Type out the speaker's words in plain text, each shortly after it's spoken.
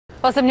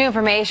Well, some new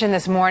information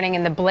this morning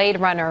in the Blade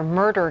Runner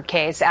murder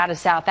case out of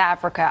South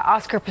Africa.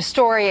 Oscar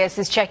Pistorius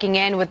is checking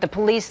in with the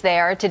police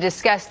there to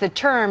discuss the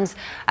terms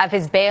of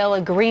his bail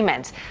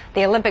agreement.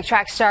 The Olympic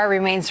track star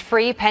remains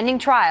free pending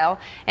trial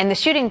in the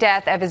shooting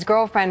death of his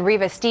girlfriend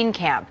Riva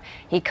Steenkamp.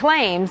 He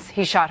claims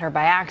he shot her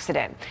by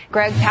accident.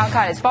 Greg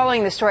Palcott is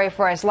following the story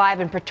for us live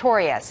in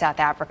Pretoria,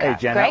 South Africa. Hey,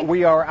 Jenna, Greg?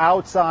 We are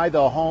outside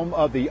the home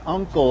of the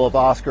uncle of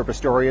Oscar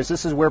Pistorius.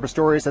 This is where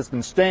Pistorius has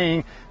been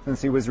staying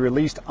since he was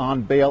released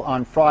on bail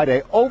on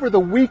Friday. Over the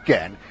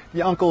weekend,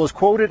 the uncle is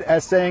quoted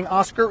as saying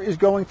Oscar is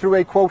going through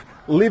a, quote,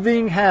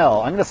 living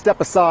hell. I'm going to step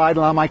aside and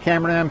allow my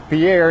cameraman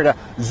Pierre to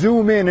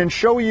zoom in and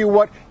show you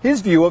what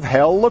his view of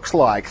hell looks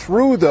like.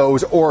 Through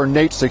those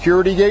ornate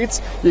security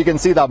gates, you can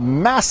see the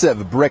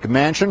massive brick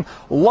mansion,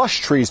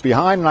 lush trees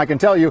behind, and I can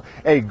tell you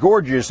a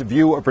gorgeous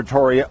view of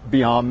Pretoria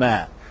beyond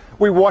that.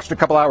 We watched a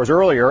couple hours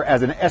earlier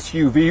as an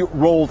SUV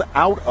rolled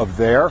out of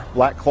there.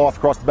 Black cloth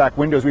across the back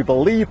windows. We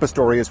believe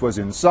Pistorius was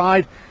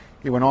inside.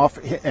 He went off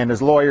and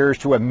his lawyers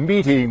to a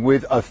meeting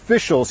with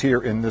officials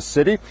here in the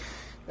city,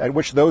 at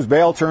which those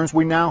bail terms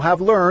we now have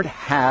learned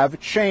have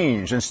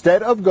changed.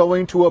 Instead of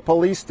going to a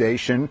police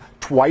station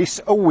twice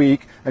a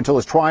week until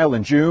his trial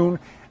in June,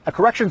 a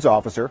corrections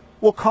officer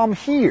will come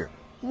here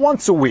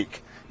once a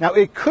week. Now,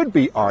 it could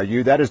be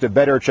argued that is to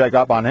better check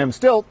up on him.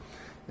 Still,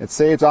 it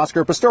saves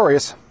Oscar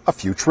Pistorius a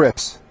few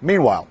trips.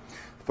 Meanwhile,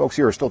 folks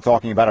here are still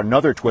talking about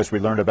another twist we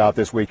learned about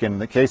this weekend in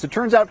the case. It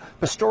turns out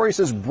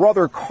Pistorius'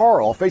 brother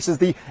Carl faces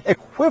the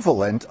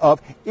equivalent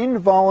of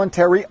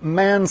involuntary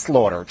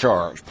manslaughter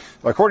charge.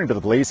 According to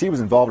the police, he was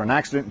involved in an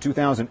accident in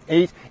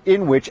 2008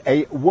 in which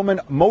a woman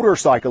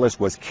motorcyclist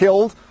was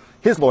killed.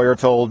 His lawyer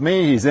told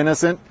me he's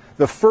innocent.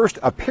 The first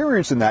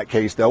appearance in that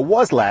case, though,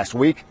 was last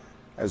week,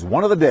 as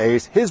one of the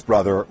days his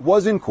brother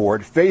was in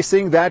court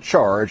facing that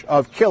charge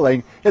of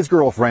killing his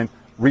girlfriend,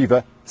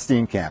 Riva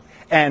Steenkamp.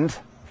 And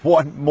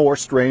one more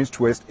strange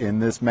twist in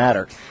this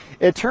matter.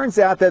 It turns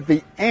out that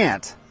the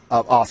aunt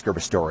of Oscar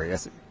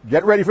Pistorius,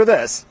 get ready for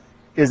this,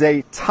 is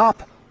a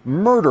top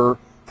murder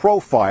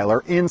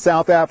profiler in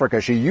South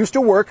Africa. She used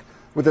to work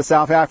with the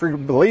South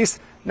African police.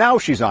 Now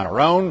she's on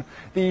her own.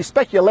 The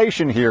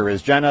speculation here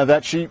is, Jenna,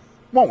 that she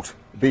won't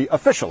be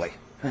officially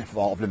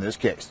involved in this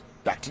case.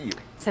 Back to you.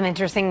 Some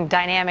interesting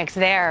dynamics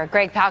there.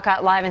 Greg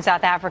Palcott live in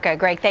South Africa.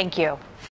 Greg, thank you.